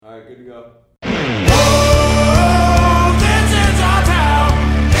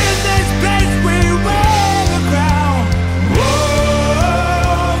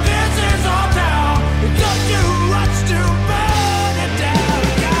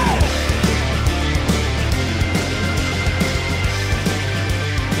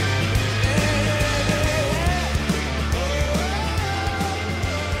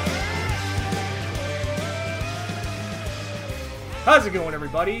How's it going,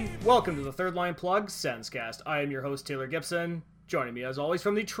 everybody? Welcome to the Third Line Plug Senscast. I am your host, Taylor Gibson. Joining me, as always,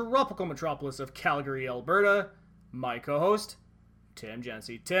 from the tropical metropolis of Calgary, Alberta, my co-host, Tim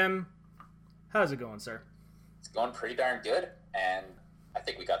Jency. Tim, how's it going, sir? It's going pretty darn good, and I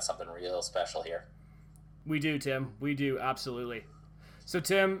think we got something real special here. We do, Tim. We do, absolutely. So,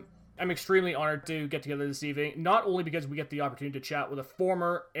 Tim, I'm extremely honored to get together this evening, not only because we get the opportunity to chat with a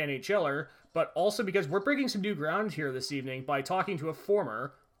former NHLer, but also because we're breaking some new ground here this evening by talking to a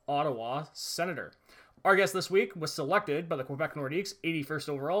former Ottawa Senator. Our guest this week was selected by the Quebec Nordiques 81st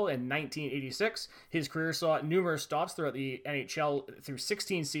overall in 1986. His career saw numerous stops throughout the NHL through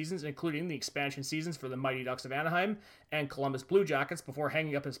 16 seasons, including the expansion seasons for the Mighty Ducks of Anaheim and Columbus Blue Jackets, before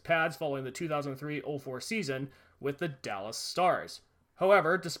hanging up his pads following the 2003-04 season with the Dallas Stars.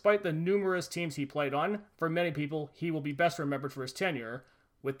 However, despite the numerous teams he played on, for many people, he will be best remembered for his tenure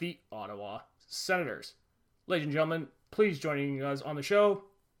with the Ottawa Senators. Ladies and gentlemen, please joining us on the show,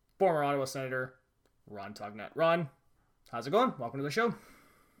 former Ottawa Senator, Ron Tugnutt. Ron, how's it going? Welcome to the show.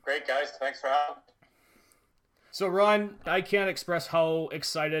 Great, guys. Thanks for having me. So, Ron, I can't express how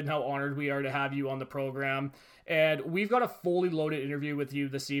excited and how honored we are to have you on the program. And we've got a fully loaded interview with you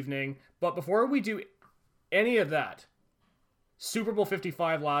this evening. But before we do any of that, Super Bowl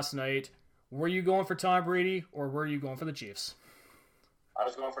 55 last night, were you going for Tom Brady or were you going for the Chiefs? I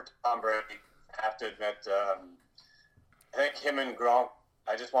was going for Tom Brady. I have to admit, I think him and Gronk,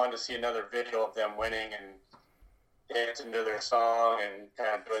 I just wanted to see another video of them winning and dancing to their song and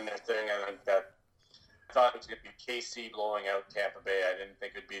kind of doing their thing. I thought it was going to be KC blowing out Tampa Bay. I didn't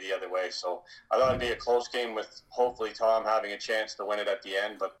think it would be the other way. So I thought it would be a close game with hopefully Tom having a chance to win it at the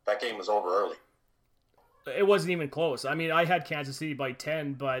end, but that game was over early. It wasn't even close. I mean, I had Kansas City by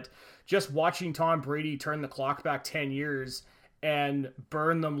 10, but just watching Tom Brady turn the clock back 10 years and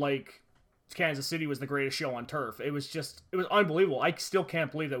burn them like Kansas City was the greatest show on turf. It was unbelievable. I still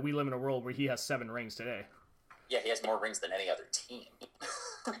can't believe that we live in a world where he has 7 rings today. Yeah, he has more rings than any other team.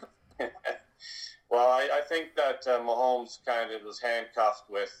 Well, I think that Mahomes kind of was handcuffed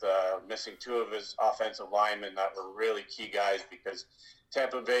with missing 2 of his offensive linemen that were really key guys, because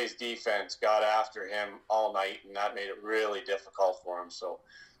Tampa Bay's defense got after him all night, and that made it really difficult for him. So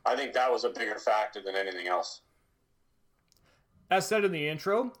I think that was a bigger factor than anything else. As said in the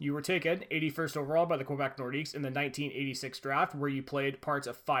intro, you were taken 81st overall by the Quebec Nordiques in the 1986 draft, where you played parts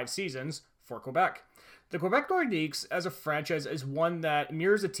of 5 seasons for Quebec. The Quebec Nordiques, as a franchise, is one that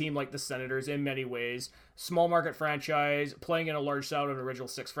mirrors a team like the Senators in many ways. Small market franchise, playing in a large South and Original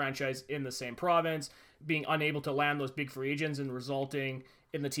Six franchise in the same province, being unable to land those big free agents and resulting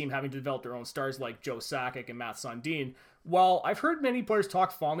in the team having to develop their own stars like Joe Sakic and Matt Sundin. While I've heard many players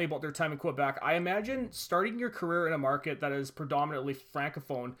talk fondly about their time in Quebec, I imagine starting your career in a market that is predominantly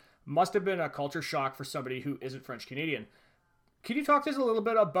francophone must have been a culture shock for somebody who isn't French Canadian. Can you talk to us a little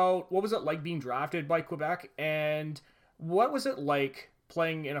bit about what was it like being drafted by Quebec, and what was it like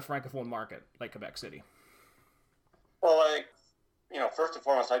playing in a francophone market like Quebec City? Well, first and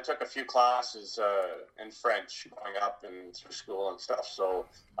foremost, I took a few classes in French growing up and through school and stuff. So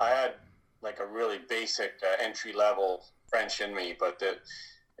I had like a really basic entry-level French in me. But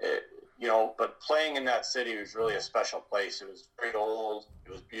but playing in that city was really a special place. It was very old.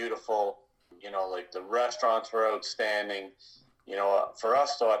 It was beautiful. Like the restaurants were outstanding. For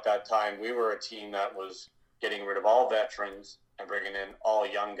us, though, at that time, we were a team that was getting rid of all veterans and bringing in all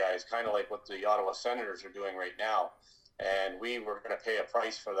young guys, kind of like what the Ottawa Senators are doing right now. And we were going to pay a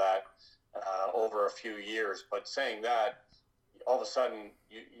price for that over a few years. But saying that, all of a sudden,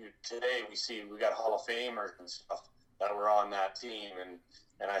 today we got Hall of Famers and stuff that were on that team,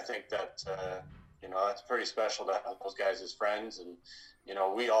 and I think that that's pretty special to have those guys as friends. And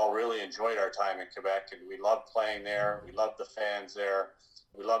we all really enjoyed our time in Quebec, and we loved playing there. We loved the fans there.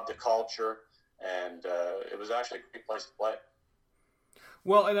 We loved the culture, and it was actually a great place to play.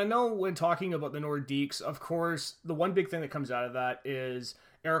 Well, and I know when talking about the Nordiques, of course, the one big thing that comes out of that is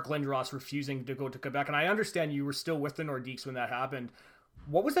Eric Lindros refusing to go to Quebec. And I understand you were still with the Nordiques when that happened.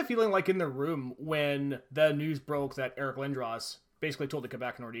 What was that feeling like in the room when the news broke that Eric Lindros basically told the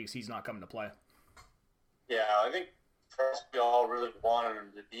Quebec Nordiques he's not coming to play? Yeah, I think first we all really wanted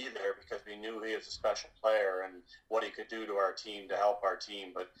him to be there because we knew he was a special player and what he could do to our team to help our team.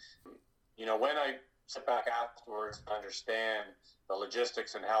 But, when I sit back afterwards and understand the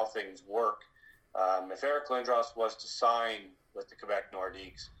logistics and how things work, if Eric Lindros was to sign with the Quebec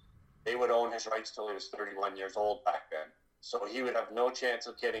Nordiques, they would own his rights till he was 31 years old back then. So he would have no chance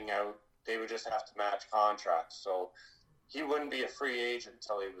of getting out. They would just have to match contracts. So he wouldn't be a free agent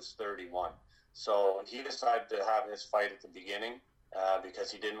until he was 31. So he decided to have his fight at the beginning,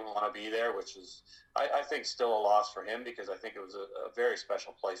 because he didn't want to be there, which is, I think, still a loss for him, because I think it was a very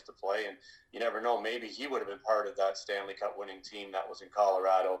special place to play. And you never know, maybe he would have been part of that Stanley Cup winning team that was in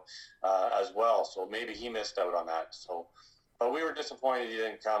Colorado as well. So maybe he missed out on that. So, but we were disappointed he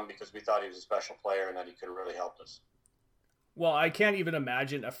didn't come, because we thought he was a special player and that he could have really helped us. Well, I can't even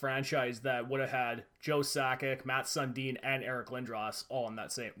imagine a franchise that would have had Joe Sakic, Matt Sundin, and Eric Lindros all in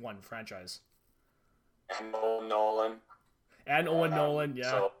that same one franchise. And Owen Nolan. And Owen Nolan,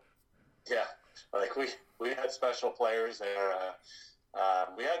 yeah. So, yeah, like we had special players there.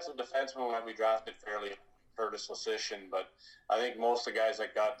 We had some defensemen that we drafted fairly, Curtis Lesishin, but I think most of the guys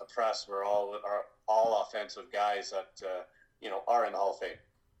that got the press were all offensive guys that are in the Hall of Fame.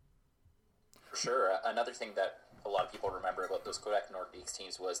 For sure. Another thing that a lot of people remember about those Quebec Nordiques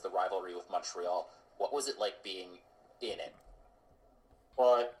teams was the rivalry with Montreal. What was it like being in it?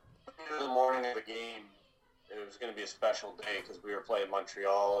 Well, in the morning of the game, it was going to be a special day because we were playing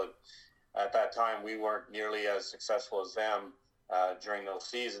Montreal, and at that time we weren't nearly as successful as them during those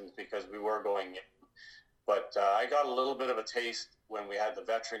seasons because we were going in. But I got a little bit of a taste when we had the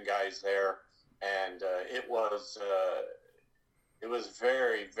veteran guys there, and it was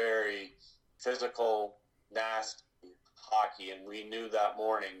very, very physical, nasty hockey, and we knew that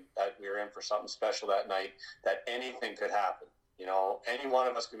morning that we were in for something special that night, that anything could happen. Any one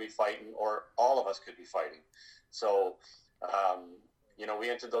of us could be fighting, or all of us could be fighting. So, we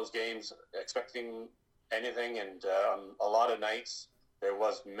entered those games expecting anything, and a lot of nights there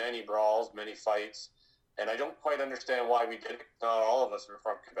was many brawls, many fights, and I don't quite understand why we did it. Not all of us were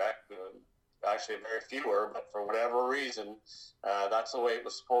from Quebec. Actually, very few were, but for whatever reason, that's the way it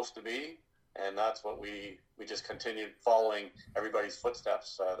was supposed to be. And that's what we just continued following everybody's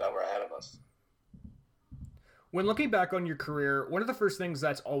footsteps that were ahead of us. When looking back on your career, one of the first things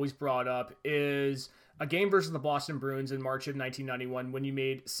that's always brought up is a game versus the Boston Bruins in March of 1991 when you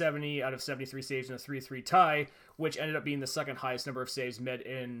made 70 out of 73 saves in a 3-3 tie, which ended up being the second highest number of saves made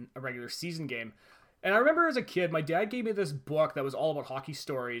in a regular season game. And I remember as a kid, my dad gave me this book that was all about hockey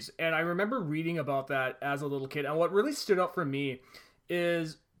stories, and I remember reading about that as a little kid. And what really stood out for me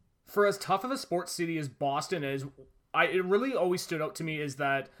is, for as tough of a sports city as Boston is, it really always stood out to me is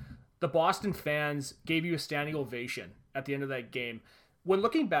that the Boston fans gave you a standing ovation at the end of that game. When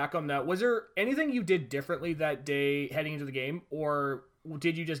looking back on that, was there anything you did differently that day heading into the game, or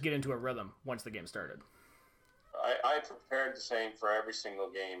did you just get into a rhythm once the game started? I prepared the same for every single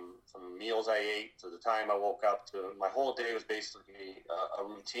game, from the meals I ate to the time I woke up to my whole day was basically a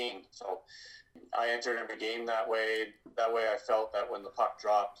routine. So I entered every game that way. That way I felt that when the puck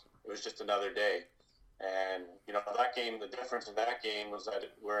dropped, it was just another day. And, that game, the difference in that game was that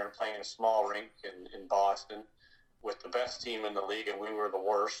we're playing in a small rink in Boston with the best team in the league, and we were the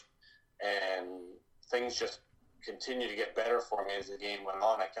worst. And things just continued to get better for me as the game went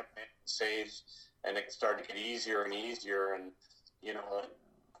on. I kept making saves, and it started to get easier and easier. And,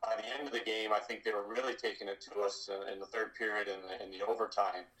 by the end of the game, I think they were really taking it to us in the third period and in the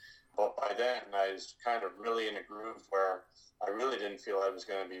overtime. But by then, I was kind of really in a groove where I really didn't feel I was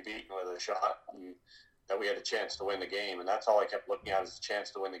going to be beaten with a shot, and that we had a chance to win the game. And that's all I kept looking at, is a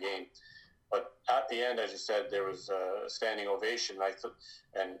chance to win the game. But at the end, as you said, there was a standing ovation.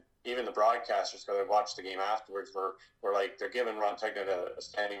 And even the broadcasters, because I watched the game afterwards, were like, they're giving Ron Tegnet a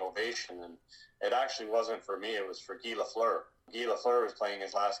standing ovation. And it actually wasn't for me. It was for Guy Lafleur. Guy Lafleur was playing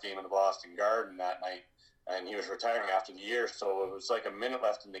his last game in the Boston Garden that night, and he was retiring after the year. So it was like a minute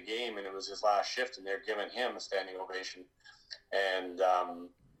left in the game, and it was his last shift, and they're giving him a standing ovation. And,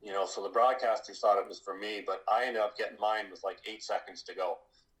 so the broadcasters thought it was for me, but I ended up getting mine with like 8 seconds to go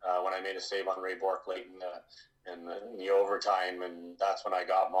when I made a save on Ray Bourque late in the overtime, and that's when I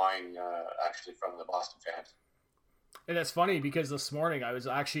got mine actually from the Boston fans. And that's funny because this morning I was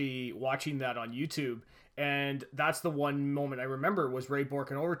actually watching that on YouTube, and that's the one moment I remember was Ray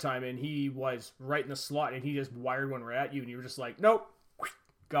Bourque in overtime, and he was right in the slot, and he just wired one right at you, and you were just like, nope,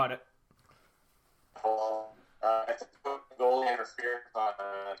 got it. Well, I think the goal interference on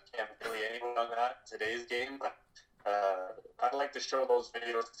can't really anyone on that today's game, but I'd like to show those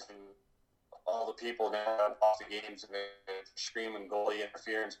videos to all the people now that watch the games and they're screaming goalie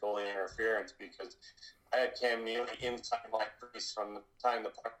interference, because I had Cam Neely inside my crease from the time the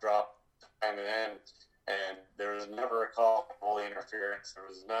puck dropped to the time it ended, and there was never a call for goalie interference. There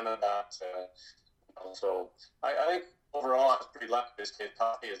was none of that. So I think overall I was pretty lucky to stay as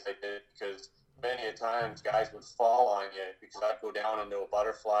toughy as I did, because many a times guys would fall on you because I'd go down into a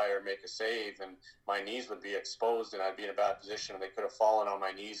butterfly or make a save, and my knees would be exposed and I'd be in a bad position, and they could have fallen on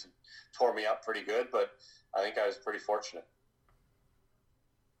my knees and tore me up pretty good, but I think I was pretty fortunate.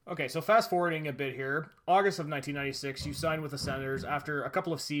 Okay, so fast forwarding a bit here, August of 1996, you signed with the Senators after a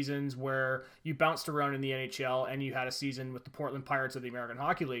couple of seasons where you bounced around in the NHL and you had a season with the Portland Pirates of the American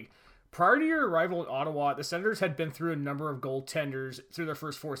Hockey League. Prior to your arrival in Ottawa, the Senators had been through a number of goaltenders through their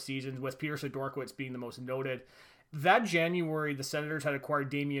first 4 seasons, with Peter Sidorkiewicz being the most noted. That January, the Senators had acquired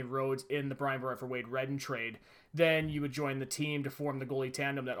Damian Rhodes in the Brian Burke for Wade Redden trade. Then you would join the team to form the goalie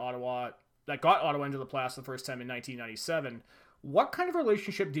tandem that got Ottawa into the playoffs the first time in 1997. What kind of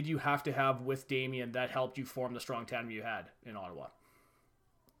relationship did you have to have with Damian that helped you form the strong tandem you had in Ottawa?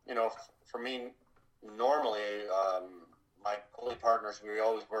 For me, normally, my goalie partners, we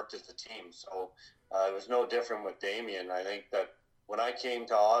always worked as a team. So it was no different with Damian. I think that when I came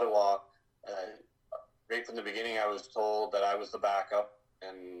to Ottawa, right from the beginning, I was told that I was the backup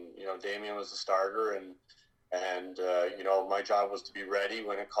and, Damian was the starter. And my job was to be ready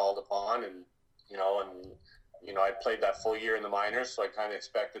when it called upon. And I played that full year in the minors, so I kind of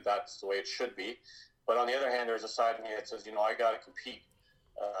expected that's the way it should be. But on the other hand, there's a side of me that says, I got to compete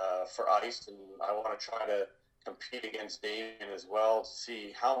for ice, and I want to try to compete against Damian as well to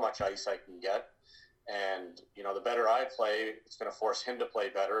see how much ice I can get. And, the better I play, it's going to force him to play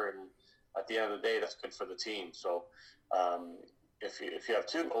better. And at the end of the day, that's good for the team. So if you have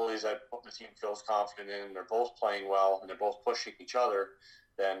two goalies that the team feels confident in, and they're both playing well, and they're both pushing each other,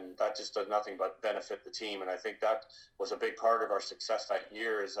 then that just does nothing but benefit the team. And I think that was a big part of our success that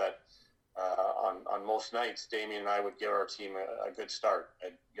year, is that on most nights, Damian and I would give our team a good start.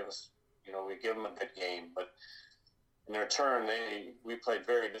 We'd give them a good game. But in return, we played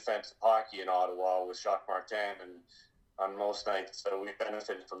very defensive hockey in Ottawa with Jacques Martin, and on most nights, so we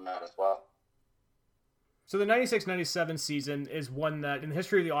benefited from that as well. So the 96-97 season is one that, in the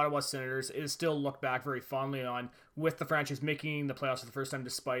history of the Ottawa Senators, is still looked back very fondly on, with the franchise making the playoffs for the first time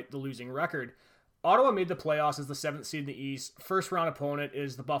despite the losing record. Ottawa made the playoffs as the 7th seed in the East. First round opponent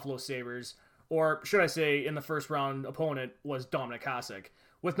is the Buffalo Sabres, or should I say, in the first round opponent was Dominik Hasek.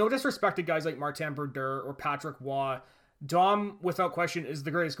 With no disrespect to guys like Martin Brodeur or Patrick Waugh, Dom, without question, is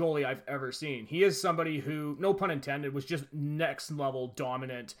the greatest goalie I've ever seen. He is somebody who, no pun intended, was just next level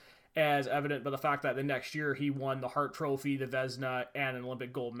dominant, as evident by the fact that the next year he won the Hart Trophy, the Vezina, and an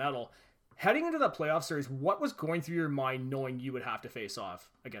Olympic gold medal. Heading into that playoff series, what was going through your mind knowing you would have to face off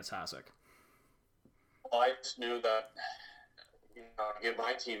against Hasek? Well, I just knew that, to give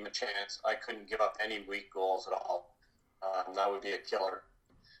my team a chance, I couldn't give up any weak goals at all. That would be a killer.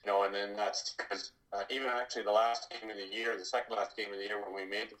 And then that's because even actually the last game of the year, the second last game of the year when we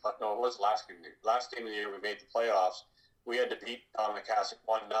made it was last game of the year we made the playoffs, we had to beat Dominik Hasek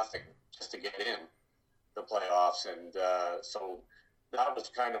 1-0 just to get in the playoffs. And so that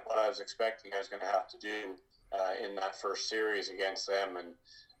was kind of what I was expecting I was going to have to do in that first series against them. And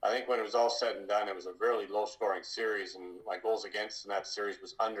I think when it was all said and done, it was a really low-scoring series, and my goals against in that series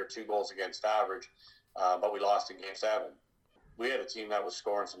was under 2 goals against average, but we lost in Game 7. We had a team that was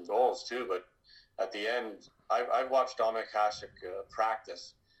scoring some goals too, but at the end, I've watched Dominik Hasek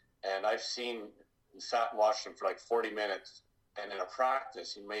practice, and I've sat and watched him for like 40 minutes, and in a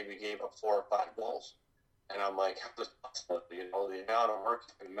practice, he maybe gave up 4 or 5 goals. And I'm like, how is this possible? The amount of work,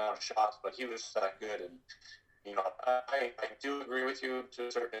 the amount of shots, but he was that good. And, I do agree with you to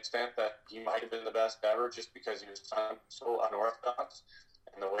a certain extent that he might have been the best ever just because he was so unorthodox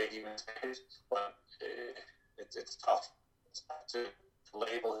and the way he was raised. But it's tough. It's tough to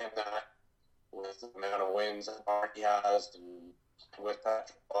label him that with the amount of wins that he has and with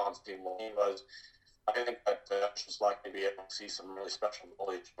Patrick Vaugh's team when he was. I think that just like to be able to see some really special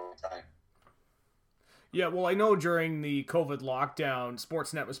goalies during time. Yeah, well, I know during the COVID lockdown,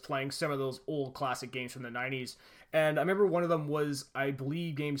 Sportsnet was playing some of those old classic games from the 90s, and I remember one of them was, I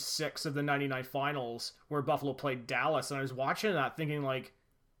believe, Game 6 of the 99 finals, where Buffalo played Dallas, and I was watching that thinking, like,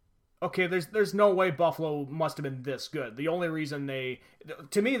 okay, there's no way Buffalo must have been this good. The only reason they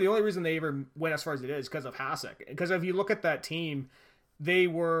ever went as far as it is because of Hasek. Because if you look at that team, they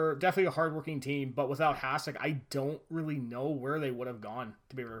were definitely a hardworking team, but without Hasek, I don't really know where they would have gone,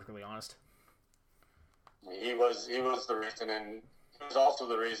 to be perfectly honest. He was the reason, and he was also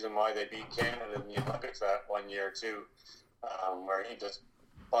the reason why they beat Canada in the Olympics that one year too, where he just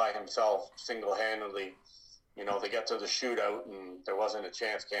by himself single-handedly, they got to the shootout and there wasn't a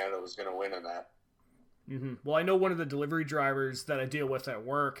chance Canada was going to win in that. Mm-hmm. Well, I know one of the delivery drivers that I deal with at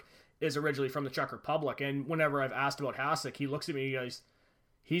work is originally from the Czech Republic, and whenever I've asked about Hasek, he looks at me and goes,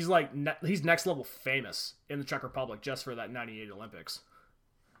 he's next level famous in the Czech Republic just for that 98 Olympics.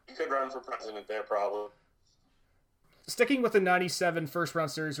 He could run for president there probably. Sticking with the 97 first round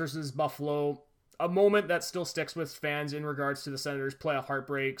series versus Buffalo, a moment that still sticks with fans in regards to the Senators' playoff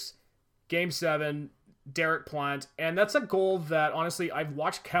heartbreaks. Game 7, Derek Plant, and that's a goal that honestly I've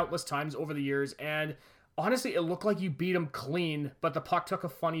watched countless times over the years, and honestly it looked like you beat him clean, but the puck took a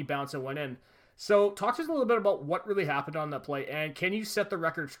funny bounce and went in. So talk to us a little bit about what really happened on that play, and can you set the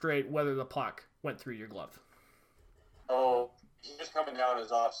record straight whether the puck went through your glove? Oh, he was coming down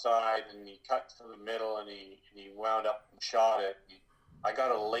his offside, and he cut to the middle, and he wound up and shot it. I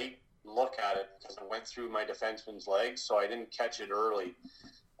got a late look at it because it went through my defenseman's legs, so I didn't catch it early.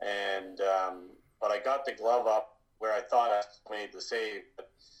 And but I got the glove up where I thought I made the save. But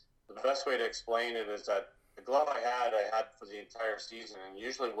the best way to explain it is that the glove I had for the entire season, and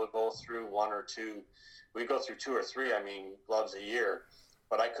usually we'll go through we go through 2 or 3, gloves a year.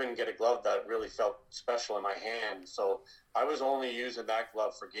 But I couldn't get a glove that really felt special in my hand. So I was only using that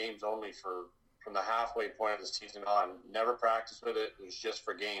glove for games only from the halfway point of the season on. Never practiced with it. It was just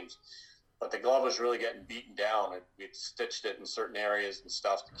for games. But the glove was really getting beaten down. We'd stitched it in certain areas and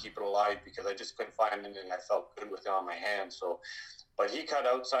stuff to keep it alive because I just couldn't find anything I felt good with it on my hand. So, but he cut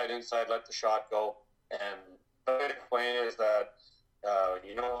outside, inside, let the shot go. And the way to explain it is that,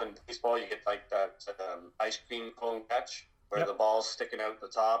 in baseball you get like that ice cream cone catch where the ball's sticking out the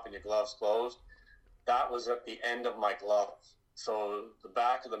top and your glove's closed. That was at the end of my glove. So the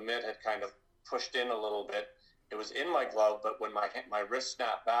back of the mitt had kind of pushed in a little bit. It was in my glove, but when my wrist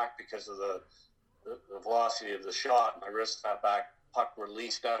snapped back because of the velocity of the shot, my wrist snapped back, puck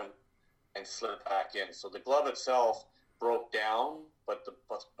released out and slid back in. So the glove itself broke down, but the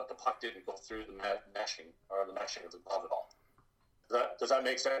puck didn't go through the meshing of the glove at all. Does that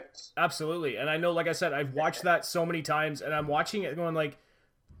make sense? Absolutely. And I know, like I said, I've watched that so many times, and I'm watching it going like,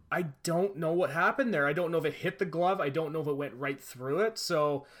 I don't know what happened there. I don't know if it hit the glove. I don't know if it went right through it.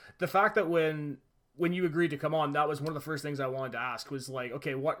 So the fact that when you agreed to come on, that was one of the first things I wanted to ask was like,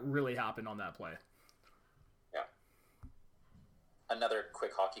 okay, what really happened on that play? Yeah. Another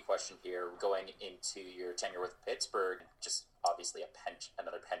quick hockey question here. Going into your tenure with Pittsburgh, just obviously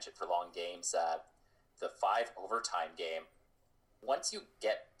another penchant for long games. The 5 overtime game. Once you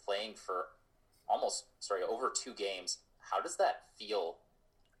get playing for over 2 games, how does that feel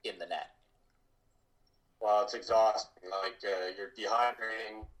in the net? Well, it's exhausting. You're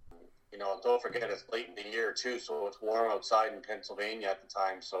dehydrating. Don't forget it's late in the year too, so it's warm outside in Pennsylvania at the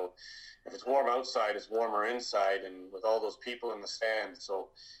time. So if it's warm outside, it's warmer inside, and with all those people in the stands. So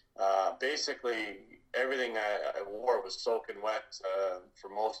basically, everything I wore was soaking wet for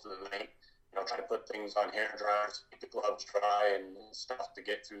most of the night. Trying to put things on hair dryers, keep the gloves dry and stuff to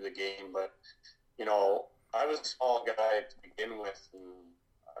get through the game. But, I was a small guy to begin with.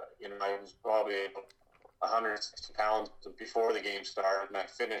 And, I was probably 160 pounds before the game started, and I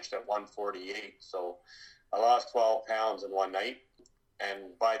finished at 148. So I lost 12 pounds in one night.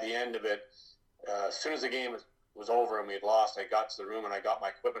 And by the end of it, as soon as the game was over and we had lost, I got to the room and I got my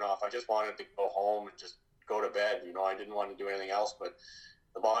equipment off. I just wanted to go home and just go to bed. I didn't want to do anything else, but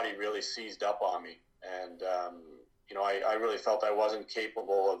the body really seized up on me. And, I really felt I wasn't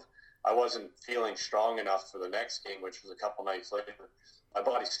I wasn't feeling strong enough for the next game, which was a couple nights later. My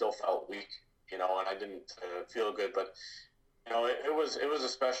body still felt weak, and I didn't feel good. But, it was a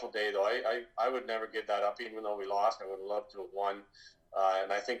special day, though. I would never give that up, even though we lost. I would have loved to have won.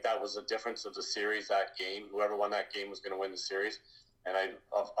 And I think that was the difference of the series, that game. Whoever won that game was going to win the series. And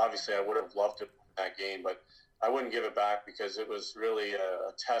obviously I would have loved to win that game, but I wouldn't give it back because it was really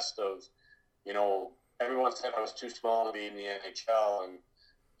a test of, everyone said I was too small to be in the NHL, and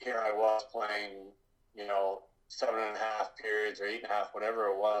here I was playing, 7.5 periods or 8.5, whatever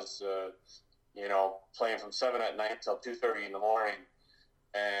it was, playing from 7 at night till 2:30 in the morning,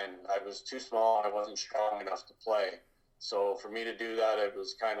 and I was too small. I wasn't strong enough to play. So for me to do that, it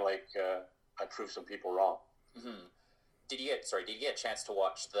was kind of like I proved some people wrong. Mm-hmm. Did you get a chance to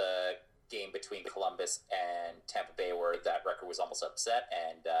watch the game between Columbus and Tampa Bay where that record was almost upset,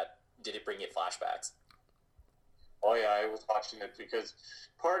 and did it bring you flashbacks? Oh yeah, I was watching it because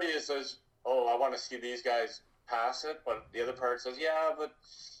part of you says, oh, I want to see these guys pass it, but the other part says, yeah, but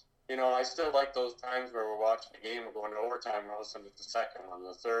I still like those times where we're watching the game, we're going to overtime, and all of a sudden it's the second one,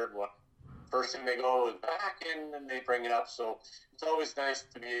 the third one. First thing they go is back in, and they bring it up. So it's always nice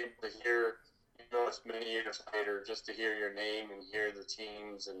to be able to hear, it's many years later, just to hear your name and hear the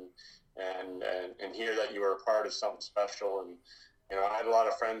teams and hear that you were a part of something special. And I had a lot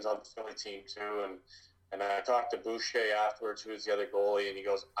of friends on the Philly team too, and I talked to Boucher afterwards, who was the other goalie, and he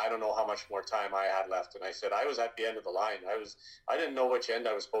goes, I don't know how much more time I had left. And I said, I was at the end of the line. I didn't know which end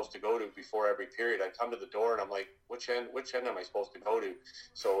I was supposed to go to before every period. I'd come to the door and I'm like, which end am I supposed to go to?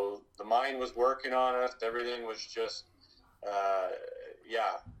 So the mind was working on us. Everything was just,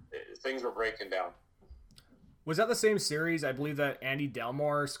 things were breaking down. Was that the same series? I believe that Andy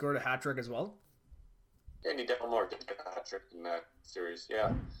Delmore scored a hat trick as well. Andy Delmore did get a hat trick in that series.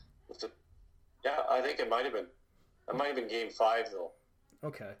 Yeah. I think it might have been. It might have been Game 5, though.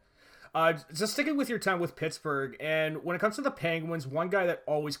 Okay. Just sticking with your time with Pittsburgh, and when it comes to the Penguins, one guy that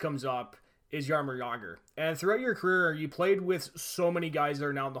always comes up is Jaromir Jagr. And throughout your career, you played with so many guys that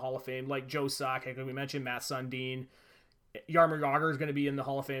are now in the Hall of Fame, like Joe Sakic, like we mentioned, Matt Sundin. Jaromir Jagr is going to be in the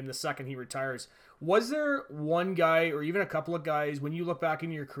Hall of Fame the second he retires. Was there one guy, or even a couple of guys, when you look back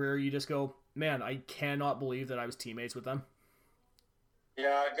in your career, you just go, man, I cannot believe that I was teammates with them?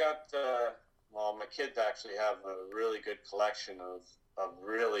 Yeah, I got, my kids actually have a really good collection of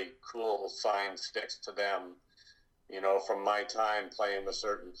really cool signed sticks to them, from my time playing with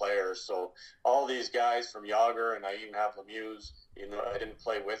certain players. So all these guys from Jagr, and I even have Lemieux, I didn't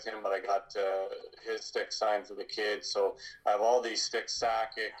play with him, but I got his stick signed for the kids. So I have all these sticks,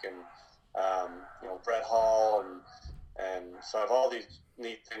 Sakic and, Brett Hall, and so I have all these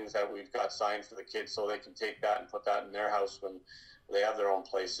neat things that we've got signed for the kids so they can take that and put that in their house when they have their own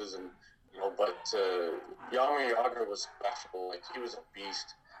places. And, but Jaromir Jagr was special. Like, he was a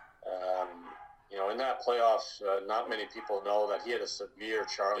beast. In that playoffs, not many people know that he had a severe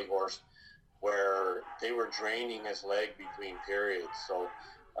Charlie horse where they were draining his leg between periods. So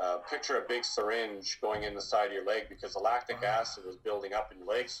picture a big syringe going in the side of your leg because the lactic acid was building up in your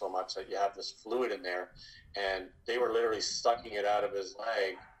leg so much that you have this fluid in there. And they were literally sucking it out of his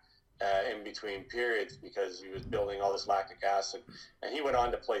leg in between periods because he was building all this lactic acid. And he went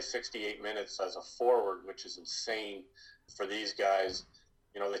on to play 68 minutes as a forward, which is insane for these guys.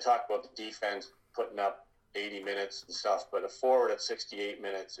 They talk about the defense putting up 80 minutes and stuff, but a forward at 68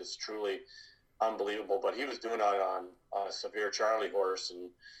 minutes is truly unbelievable. But he was doing it on a severe Charlie horse, and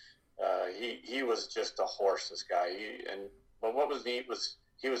he was just a horse, this guy. But what was neat was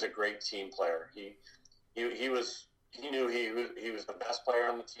he was a great team player. He knew he was the best player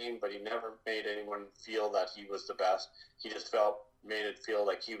on the team, but he never made anyone feel that he was the best. He just made it feel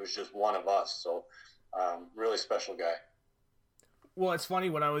like he was just one of us. So really special guy. Well, it's funny,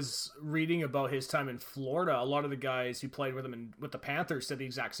 when I was reading about his time in Florida, a lot of the guys who played with him with the Panthers said the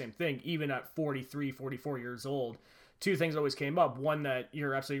exact same thing, even at 43, 44 years old. Two things always came up. One, that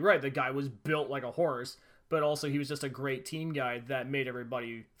you're absolutely right, the guy was built like a horse, but also he was just a great team guy that made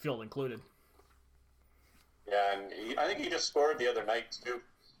everybody feel included. Yeah, and I think he just scored the other night, too.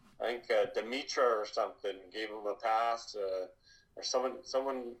 I think Dimitra or something gave him a pass, or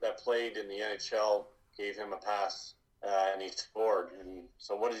someone that played in the NHL gave him a pass. And he scored. And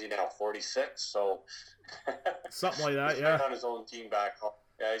so what is he now, 46? So something like that, he's yeah. playing on his own team back home.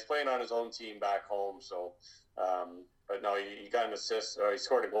 Yeah, he's playing on his own team back home. So, but no, he got an assist. He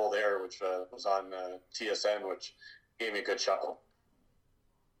scored a goal there, which was on TSN, which gave me a good chuckle.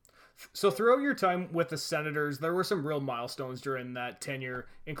 So throughout your time with the Senators, there were some real milestones during that tenure,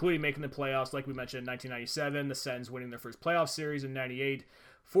 including making the playoffs, like we mentioned, in 1997, the Sens winning their first playoff series in 98.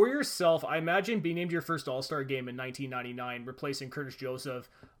 For yourself, I imagine being named your first All-Star game in 1999, replacing Curtis Joseph,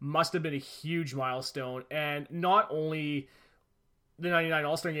 must have been a huge milestone. And not only the 99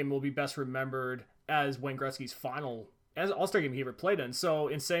 All-Star game will be best remembered as Wayne Gretzky's final All-Star game he ever played in. So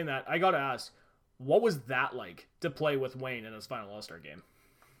in saying that, I got to ask, what was that like to play with Wayne in his final All-Star game?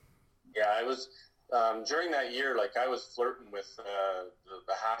 Yeah, I was during that year, like, I was flirting with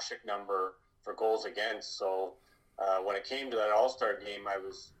the Hasek number for goals against. So when it came to that All-Star game, I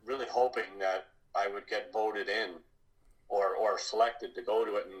was really hoping that I would get voted in or selected to go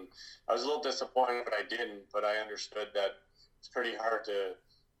to it. And I was a little disappointed that I didn't, but I understood that it's pretty hard to,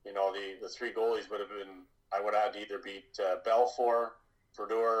 the three goalies would have been, I would have had to either beat Belfour,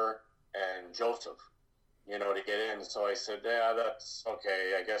 Brodeur, and Joseph, to get in. So I said, yeah, that's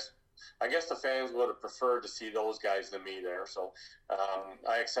okay. I guess the fans would have preferred to see those guys than me there. So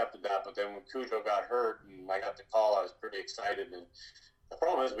I accepted that. But then when Cujo got hurt and I got the call, I was pretty excited. And the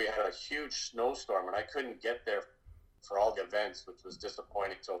problem is we had a huge snowstorm, and I couldn't get there for all the events, which was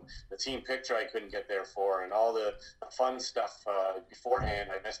disappointing. So the team picture I couldn't get there for, and all the fun stuff beforehand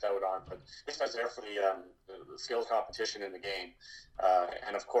I missed out on. But at least I was there for the skills competition in the game.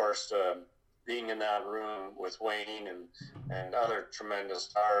 And, of course, being in that room with Wayne and other tremendous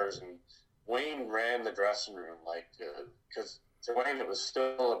stars. And Wayne ran the dressing room, because to Wayne it was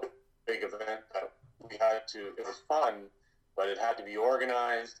still a big event that we had to, it was fun, but it had to be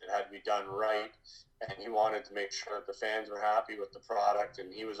organized, it had to be done right, and he wanted to make sure that the fans were happy with the product,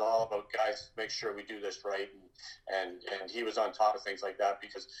 and he was all about, guys, make sure we do this right, and he was on top of things like that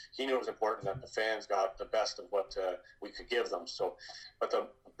because he knew it was important that the fans got the best of what we could give them. So, but the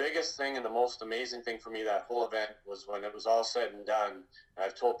biggest thing and the most amazing thing for me that whole event was when it was all said and done, and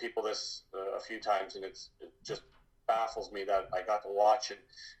I've told people this a few times, and it's just baffles me that I got to watch it.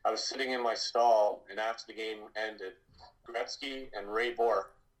 I was sitting in my stall, and after the game ended, Gretzky and Ray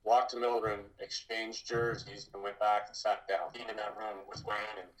Bourque walked to the middle room, exchanged jerseys, and went back and sat down. Being in that room with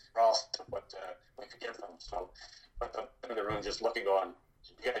Wayne and Ross took what we could give them. So, but in the room just looking, going,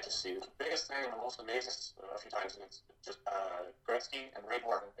 you guys just see the biggest thing and the most amazing a few times, and it's just Gretzky and Ray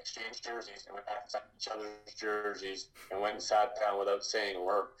Bourque exchanged jerseys and went back and sat in each other's jerseys and went and sat down without saying a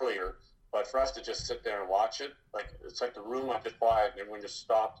word clear. But for us to just sit there and watch it, like it's like the room went just quiet and everyone just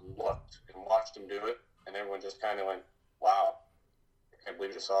stopped and looked and watched him do it, and everyone just kind of went, "Wow, I can't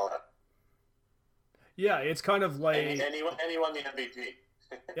believe you saw that." Yeah, it's kind of like and he won the MVP.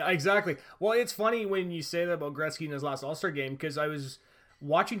 Yeah, exactly. Well, it's funny when you say that about Gretzky in his last All-Star game, because I was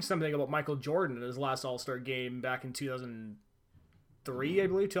watching something about Michael Jordan in his last All-Star game back in 2003, I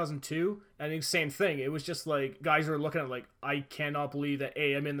believe, 2002. I think same thing. It was just like guys were looking at it like, I cannot believe that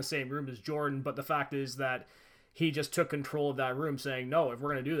I'm in the same room as Jordan, but the fact is that he just took control of that room, saying, no, if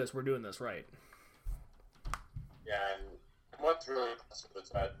we're going to do this, we're doing this right. Yeah, and what's really impressive is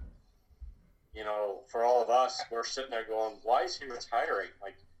that, for all of us, we're sitting there going, why is he retiring?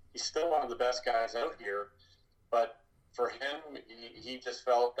 Like, he's still one of the best guys out here, but for him, he just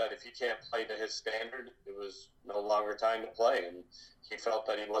felt that if he can't play to his standard, it was no longer time to play, and he felt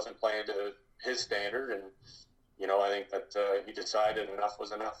that he wasn't playing to his standard, and, I think that he decided enough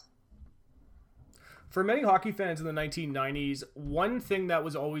was enough. For many hockey fans in the 1990s, one thing that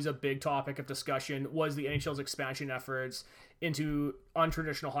was always a big topic of discussion was the NHL's expansion efforts into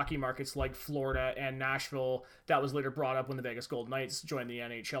untraditional hockey markets like Florida and Nashville. That was later brought up when the Vegas Golden Knights joined the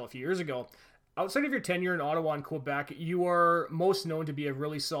NHL a few years ago. Outside of your tenure in Ottawa and Quebec, you are most known to be a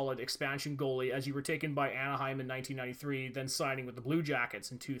really solid expansion goalie, as you were taken by Anaheim in 1993, then signing with the Blue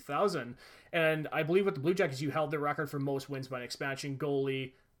Jackets in 2000. And I believe with the Blue Jackets, you held the record for most wins by an expansion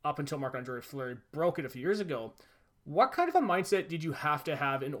goalie up until Marc-Andre Fleury broke it a few years ago. What kind of a mindset did you have to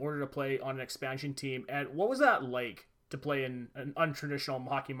have in order to play on an expansion team, and what was that like to play in an untraditional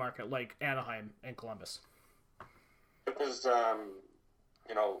hockey market like Anaheim and Columbus? It was,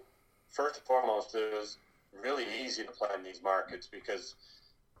 first and foremost, it was really easy to play in these markets because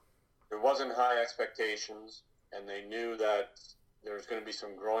there wasn't high expectations, and they knew that there was going to be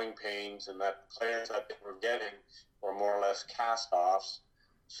some growing pains, and that the players that they were getting were more or less cast-offs.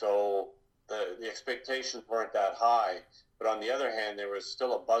 So the expectations weren't that high, but on the other hand, there was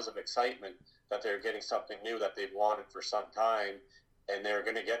still a buzz of excitement that they were getting something new that they'd wanted for some time, and they were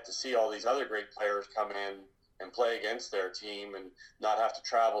going to get to see all these other great players come in and play against their team and not have to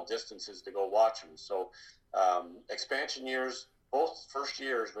travel distances to go watch them. So expansion years, both first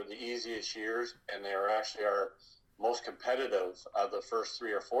years were the easiest years, and they were actually our most competitive of the first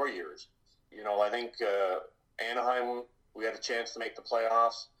 3 or 4 years. I think Anaheim, we had a chance to make the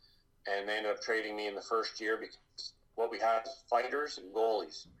playoffs, and they ended up trading me in the first year because what we had is fighters and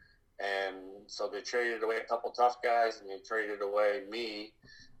goalies. And so they traded away a couple tough guys, and they traded away me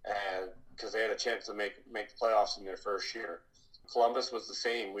because they had a chance to make the playoffs in their first year. Columbus was the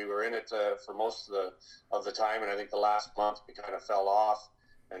same. We were in it for most of the time, and I think the last month we kind of fell off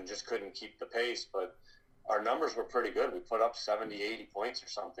and just couldn't keep the pace. But our numbers were pretty good. We put up 70, 80 points or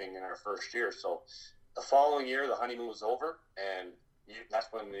something in our first year. So the following year, the honeymoon was over, and that's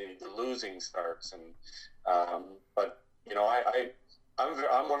when the losing starts. And but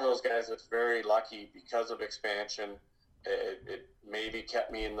I'm one of those guys that's very lucky because of expansion. It maybe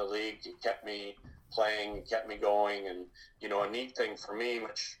kept me in the league. It kept me playing, kept me going. And a neat thing for me,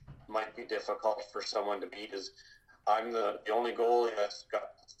 which might be difficult for someone to beat, is I'm the only goalie that's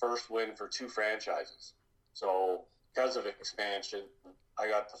got the first win for 2 franchises. So because of expansion, I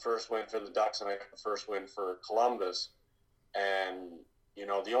got the first win for the Ducks, and I got the first win for Columbus. And,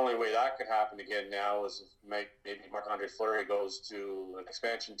 the only way that could happen again now is if maybe Marc-Andre Fleury goes to an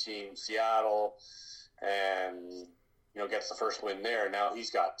expansion team, Seattle, and, gets the first win there. Now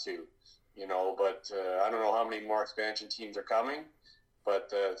he's got 2, but I don't know how many more expansion teams are coming, but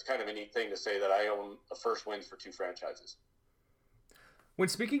it's kind of a neat thing to say that I own the first wins for 2 franchises. When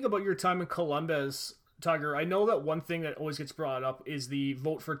speaking about your time in Columbus, Tugger, I know that one thing that always gets brought up is the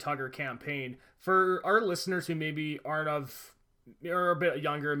Vote for Tugger campaign. For our listeners who maybe are a bit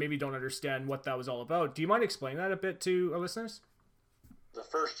younger and maybe don't understand what that was all about, do you mind explaining that a bit to our listeners? The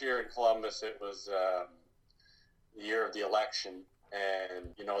first year in Columbus, it was the year of the election,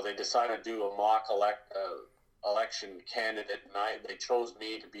 and they decided to do a mock election candidate, and they chose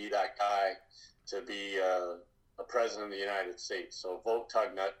me to be that guy to be a president of the United States. So Vote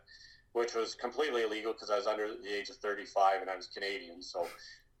Tugnut, which was completely illegal because I was under the age of 35 and I was Canadian. So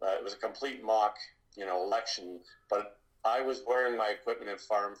it was a complete mock, election. But I was wearing my equipment in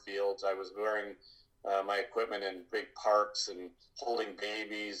Farm Fields. I was wearing my equipment in big parks and holding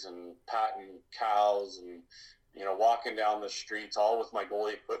babies and patting cows and, walking down the streets, all with my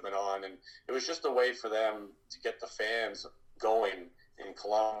goalie equipment on. And it was just a way for them to get the fans going in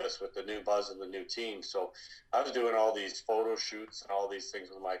Columbus with the new buzz and the new team. So I was doing all these photo shoots and all these things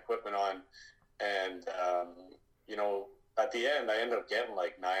with my equipment on. And, at the end, I ended up getting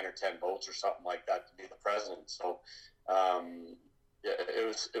like 9 or 10 votes or something like that to be the president. So,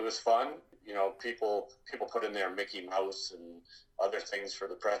 it was fun. People put in there Mickey Mouse and other things for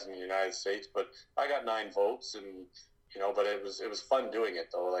the president of the United States, but I got 9 votes, and but it was fun doing it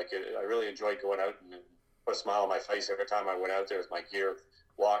though. I really enjoyed going out and put a smile on my face every time I went out there with my gear,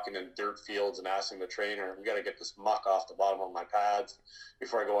 walking in dirt fields and asking the trainer, "We got to get this muck off the bottom of my pads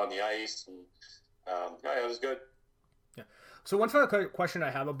before I go on the ice." And it was good. Yeah. So one final question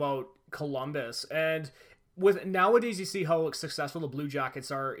I have about Columbus, and with nowadays you see how successful the Blue Jackets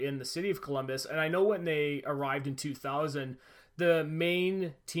are in the city of Columbus, and I know when they arrived in 2000, the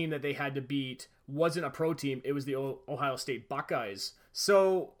main team that they had to beat wasn't a pro team, it was the Ohio State Buckeyes.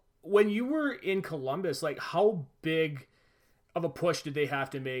 So when you were in Columbus, like, how big of a push did they have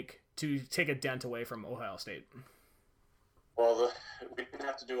to make to take a dent away from Ohio State? Well, we didn't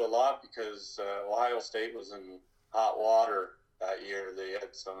have to do a lot because Ohio State was in hot water that year. They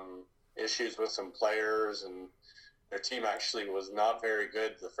had some issues with some players, and their team actually was not very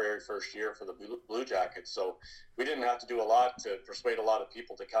good the very first year for the Blue Jackets. So we didn't have to do a lot to persuade a lot of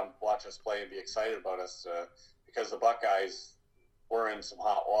people to come watch us play and be excited about us because the Buckeyes were in some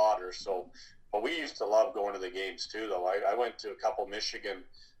hot water. So, but we used to love going to the games too, though. I went to a couple Michigan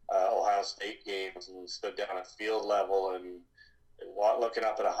Ohio State games and stood down at field level and looking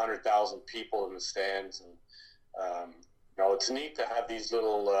up at 100,000 people in the stands. And it's neat to have these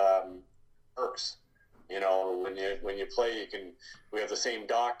little perks. When you play, we have the same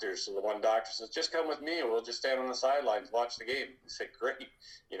doctors. So the one doctor says, "Just come with me, and we'll just stand on the sidelines, watch the game." I said, "Great."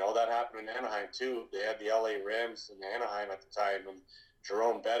 That happened in Anaheim too. They had the LA Rams in Anaheim at the time, and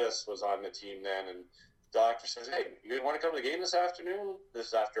Jerome Bettis was on the team then. And the doctor says, "Hey, you want to come to the game this afternoon?" This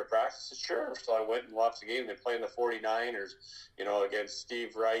is after practice. I said, "Sure." So I went and watched the game. They're playing the 49ers, against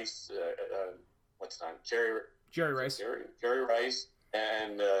Steve Rice. What's his name? Jerry Rice. Jerry Rice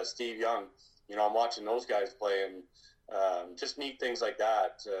and Steve Young. I'm watching those guys play, and just neat things like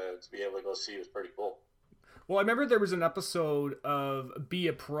that to be able to go see was pretty cool. Well, I remember there was an episode of Be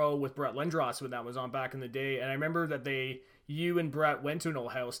a Pro with Brett Lindros when that was on back in the day, and I remember that you and Brett went to an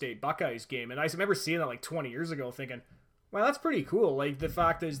Ohio State Buckeyes game, and I remember seeing that like 20 years ago thinking, wow, that's pretty cool. Like, the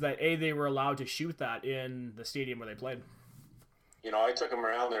fact is that, they were allowed to shoot that in the stadium where they played. I took them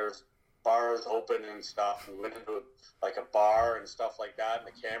around. There was bars open and stuff, and went into like a bar and stuff like that, and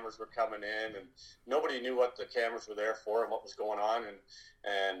the cameras were coming in, and nobody knew what the cameras were there for and what was going on,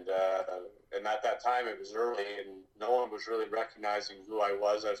 and at that time it was early, and no one was really recognizing who I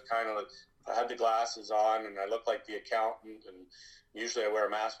was. I had the glasses on, and I looked like the accountant, and usually I wear a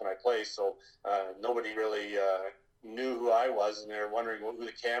mask when I play, so nobody really knew who I was, and they were wondering who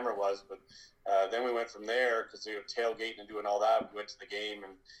the camera was. But then we went from there, because they were tailgating and doing all that. We went to the game,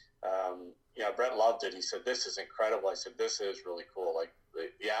 and Brett loved it. He said, "This is incredible." I said, "This is really cool. Like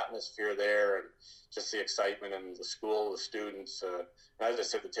the atmosphere there, and just the excitement, and the school, the students. And as I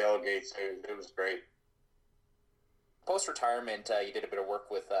said, the tailgates, it was great." Post-retirement, you did a bit of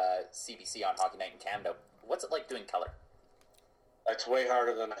work with CBC on Hockey Night in Canada. What's it like doing color? It's way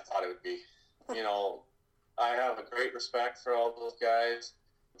harder than I thought it would be. I have a great respect for all those guys.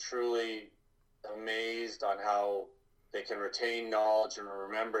 I'm truly amazed on how they can retain knowledge and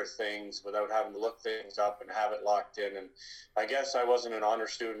remember things without having to look things up and have it locked in. And I guess I wasn't an honor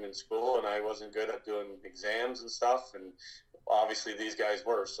student in school, and I wasn't good at doing exams and stuff. And obviously these guys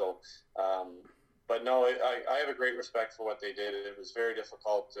were. So, but no, I have a great respect for what they did. It was very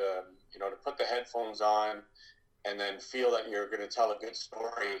difficult, to put the headphones on and then feel that you're going to tell a good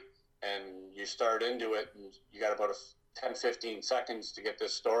story, and you start into it, and you got about 10, 15 seconds to get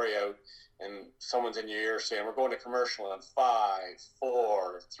this story out, and someone's in your ear saying, "We're going to commercial in 5,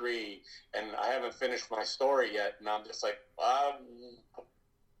 4, 3, and I haven't finished my story yet, and I'm just like,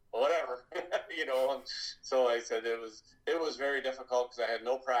 whatever, So I said it was very difficult because I had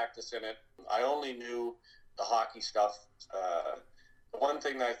no practice in it. I only knew the hockey stuff. The one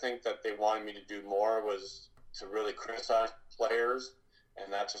thing that I think that they wanted me to do more was to really criticize players,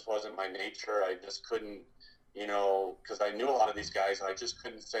 and that just wasn't my nature. I just couldn't, because I knew a lot of these guys, and I just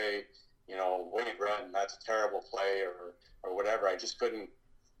couldn't say, Wade Redden, that's a terrible play, or whatever. I just couldn't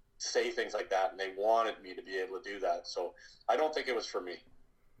say things like that, and they wanted me to be able to do that. So I don't think it was for me.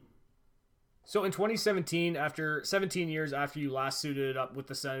 So in 2017, after 17 years after you last suited up with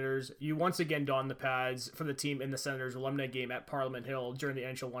the Senators, you once again donned the pads for the team in the Senators alumni game at Parliament Hill during the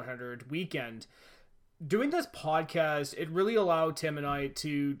NHL 100 weekend. Doing this podcast, it really allowed Tim and I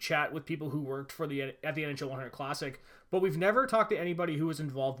to chat with people who worked at the NHL 100 Classic, but we've never talked to anybody who was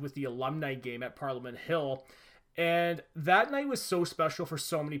involved with the alumni game at Parliament Hill. And that night was so special for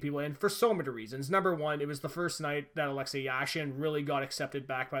so many people and for so many reasons. Number one, it was the first night that Alexei Yashin really got accepted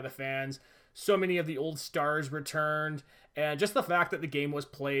back by the fans. So many of the old stars returned, and just the fact that the game was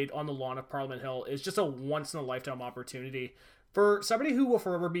played on the lawn of Parliament Hill is just a once-in-a-lifetime opportunity. For somebody who will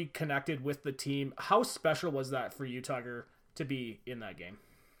forever be connected with the team, how special was that for you, Tugger, to be in that game?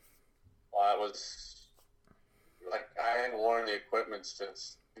 Well, it was like I hadn't worn the equipment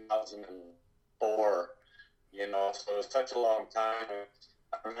since 2004, so it was such a long time.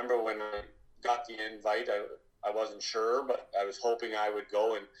 I remember when I got the invite, I wasn't sure, but I was hoping I would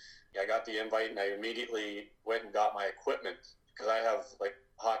go, and I got the invite, and I immediately went and got my equipment because I have like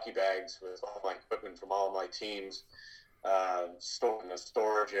hockey bags with all my equipment from all my teams stored in the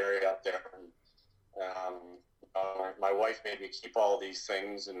storage area up there. My wife made me keep all these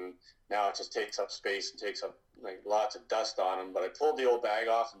things, and now it just takes up space and takes up like lots of dust on them. But I pulled the old bag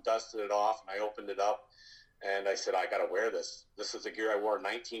off and dusted it off, and I opened it up, and I said, I got to wear this. This is the gear I wore in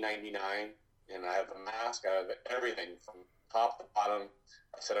 1999, and I have a mask, I have everything from top to bottom.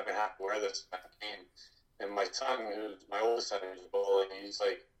 I said, I'm going to have to wear this in that game. And my son, my oldest son, who's a bully, he's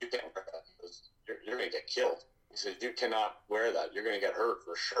like, you can't wear that. He goes, you're going to get killed. He said, you cannot wear that. You're going to get hurt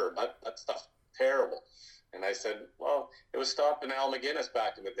for sure. That stuff's terrible. And I said, well, it was stopping Al McGinnis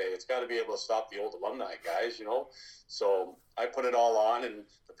back in the day. It's got to be able to stop the old alumni guys, So I put it all on, and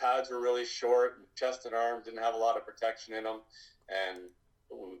the pads were really short, and chest and arm didn't have a lot of protection in them. And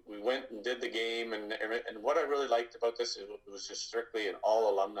we went and did the game, and what I really liked about this is it was just strictly an all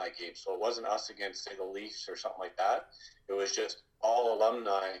alumni game. So it wasn't us against, say, the Leafs or something like that. It was just all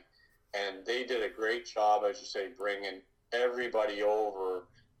alumni, and they did a great job, as you say, bringing everybody over,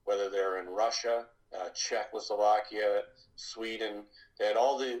 whether they're in Russia, Czechoslovakia, Sweden. They had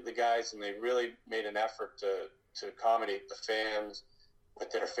all the guys, and they really made an effort to accommodate the fans with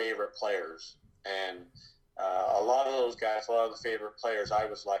their favorite players. And a lot of those guys, a lot of the favorite players, I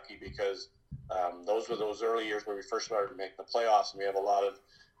was lucky because those were those early years where we first started making the playoffs, and we had a lot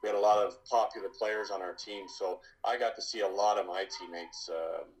of popular players on our team. So I got to see a lot of my teammates,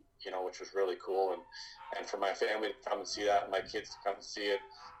 which was really cool. And for my family to come and see that, and my kids to come and see it.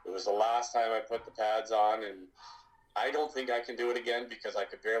 It was the last time I put the pads on, and I don't think I can do it again because I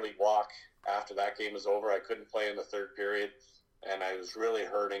could barely walk after that game was over. I couldn't play in the third period, and I was really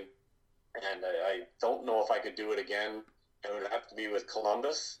hurting. And I don't know if I could do it again. It would have to be with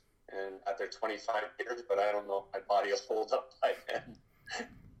Columbus and at their 25 years, but I don't know if my body will hold up by then.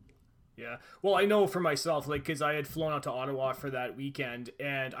 Yeah. Well, I know for myself, because I had flown out to Ottawa for that weekend,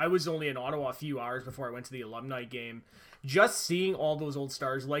 and I was only in Ottawa a few hours before I went to the alumni game. Just seeing all those old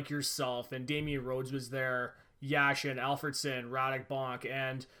stars like yourself, and Damian Rhodes was there, Yashin, Alfredson, Radek Bonk,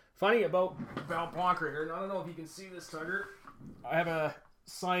 and funny about Bonk right here, and I don't know if you can see this, Tugger. I have a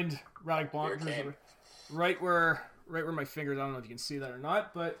signed Radek Bonk right where my fingers. I don't know if you can see that or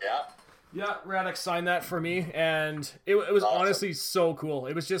not, but yeah, Radek signed that for me, and it was awesome. Honestly so cool.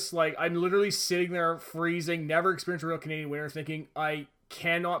 It was just like I'm literally sitting there freezing, never experienced a real Canadian winter, thinking I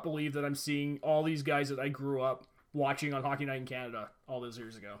cannot believe that I'm seeing all these guys that I grew up watching on Hockey Night in Canada all those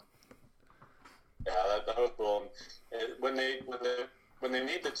years ago. Yeah, that was cool. And when they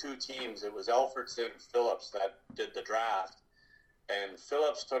made the two teams, it was Alfredson and Phillips that did the draft. And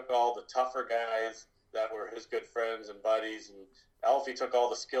Phillips took all the tougher guys that were his good friends and buddies, and Alfie took all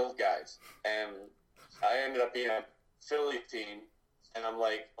the skilled guys. And I ended up being a Philly team, and I'm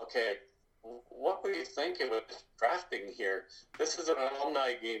like, okay, what were you thinking with drafting here? This is an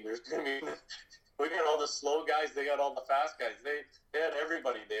alumni game. There's going to be... We got all the slow guys. They got all the fast guys. They had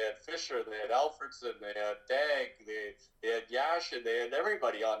everybody. They had Fisher. They had Alfredson. They had Dag. They had Yashin. They had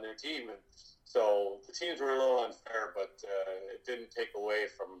everybody on their team. And so the teams were a little unfair, but it didn't take away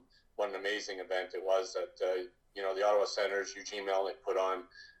from what an amazing event it was that the Ottawa Senators, Eugene Melnyk put on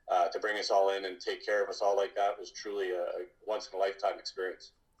to bring us all in and take care of us all like that was truly a once in a lifetime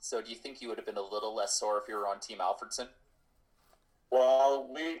experience. So do you think you would have been a little less sore if you were on Team Alfredson? Well,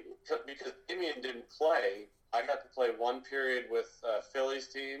 because Damian didn't play, I got to play one period with Philly's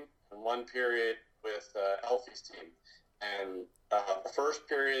team and one period with Alfie's team. And the first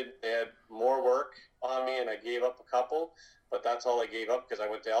period, they had more work on me, and I gave up a couple. But that's all I gave up because I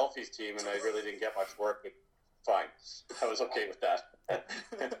went to Alfie's team, and I really didn't get much work. But fine. I was okay with that.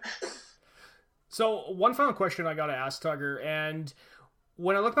 So one final question I got to ask, Tugger, and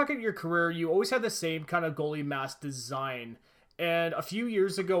when I look back at your career, you always had the same kind of goalie mask design. And a few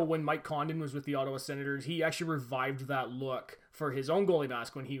years ago, when Mike Condon was with the Ottawa Senators, he actually revived that look for his own goalie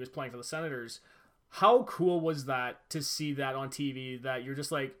mask when he was playing for the Senators. How cool was that to see that on TV, that you're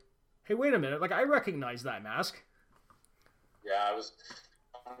just like, hey, wait a minute, like, I recognize that mask? Yeah, I was.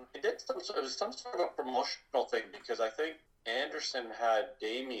 It was some sort of a promotional thing, because I think Anderson had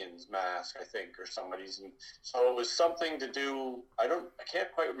Damien's mask, I think, or somebody's, and so it was something to do. I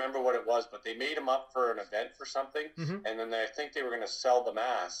can't quite remember what it was, but they made him up for an event for something, and then I think they were going to sell the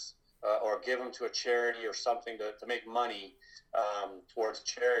masks or give them to a charity or something to make money towards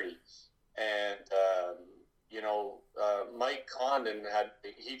charity. And Mike Condon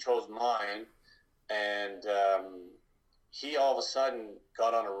he chose mine, and he all of a sudden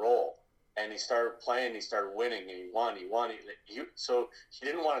got on a roll. And he started playing, he started winning, and he won. So he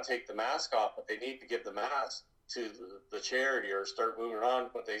didn't want to take the mask off, but they need to give the mask to the charity or start moving on.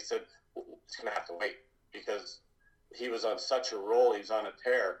 But they said, it's going to have to wait, because he was on such a roll, he was on a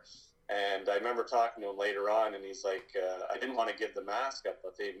tear. And I remember talking to him later on, and he's like, I didn't want to give the mask up,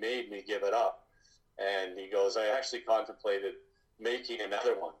 but they made me give it up. And he goes, I actually contemplated making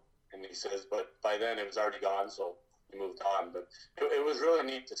another one. And he says, but by then it was already gone, so he moved on. But it was really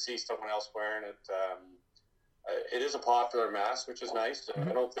neat to see someone else wearing it. It is a popular mask, which is nice.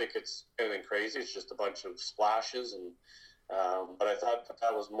 I don't think it's anything crazy. It's just a bunch of splashes, and but I thought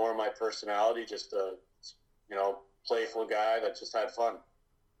that was more my personality, just a playful guy that just had fun.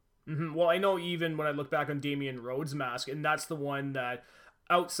 Well, I know even when I look back on Damian Rhodes' mask, and that's the one that,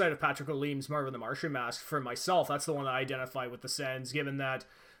 outside of Patrick O'Leam's Marvin the Martian mask, for myself, that's the one that I identify with the Sens, given that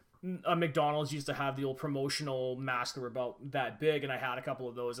McDonald's used to have the old promotional masks that were about that big, and I had a couple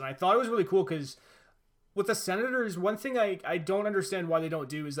of those, and I thought it was really cool, because with the Senators, one thing I don't understand why they don't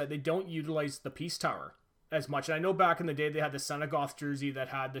do is that they don't utilize the Peace Tower as much. And I know back in the day they had the Senegoth jersey that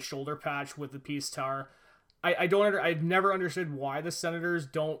had the shoulder patch with the Peace Tower. I've never understood why the Senators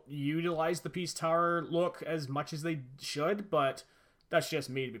don't utilize the Peace Tower look as much as they should, but that's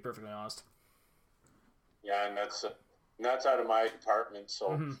just me, to be perfectly honest. Yeah, and that's out of my department,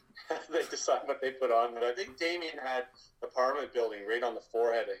 so they decide what they put on. But I think Damien had the Parliament building right on the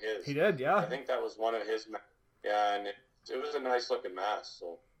forehead of his. He did, yeah. I think that was one of his. Yeah, and it was a nice looking mask.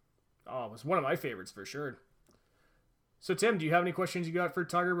 So. Oh, it was one of my favorites for sure. So, Tim, do you have any questions you got for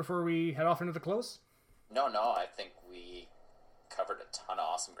Tugger before we head off into the close? No, I think we covered a ton of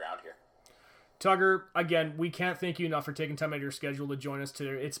awesome ground here. Tugger, again, we can't thank you enough for taking time out of your schedule to join us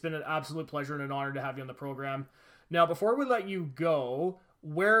today. It's been an absolute pleasure and an honor to have you on the program. Now, before we let you go,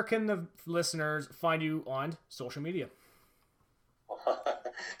 where can the listeners find you on social media?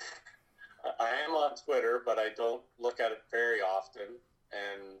 I am on Twitter, but I don't look at it very often,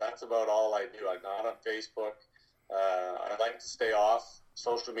 and that's about all I do. I'm not on Facebook. I like to stay off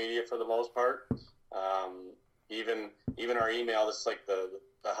social media for the most part. Even our email, this is like the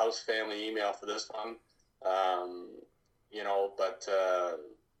house family email for this one.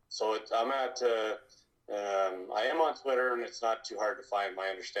 I am on Twitter, and it's not too hard to find, my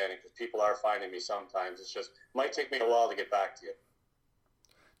understanding, because people are finding me sometimes. It's just might take me a while to get back to you.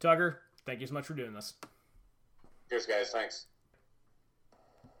 Tugger, thank you so much for doing this. Cheers, guys. Thanks.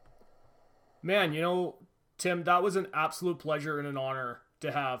 Man, Tim, that was an absolute pleasure and an honor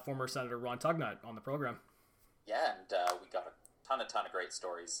to have former Senator Ron Tugnutt on the program. Yeah, and we got a ton of great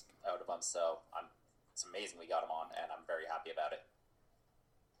stories out of him, so it's amazing we got him on, and I'm very happy about it.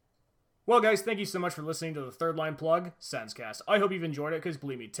 Well, guys, thank you so much for listening to the Third Line Plug Senscast. I hope you've enjoyed it, because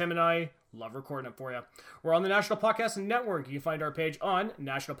believe me, Tim and I love recording it for you. We're on the National Podcast Network. You can find our page on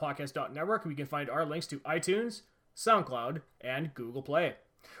nationalpodcast.network. We can find our links to iTunes, SoundCloud, and Google Play.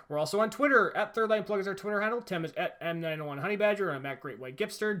 We're also on Twitter. At Third Line Plug is our Twitter handle. Tim is at M901HoneyBadger, and I'm at Great White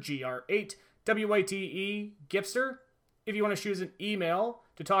Gipster, GR8WYTE Gipster. If you want to shoot us an email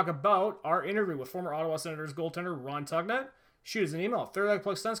to talk about our interview with former Ottawa Senators goaltender Ron Tugnutt, shoot us an email,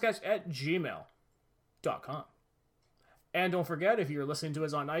 thirdlineplugsunscast@gmail.com. And don't forget, if you're listening to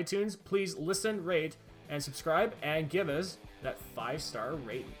us on iTunes, please listen, rate, and subscribe, and give us that 5-star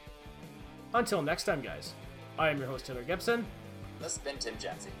rating. Until next time, guys, I am your host, Taylor Gibson. This has been Tim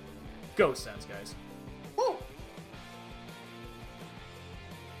Jensen. Go Sens, guys. Woo!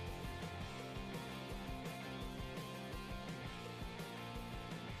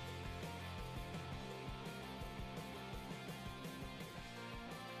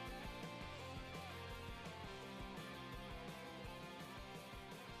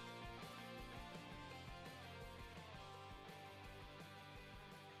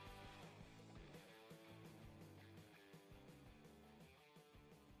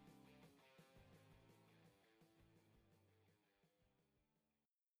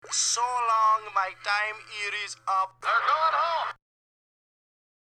 So long, my time here is up. They're going home.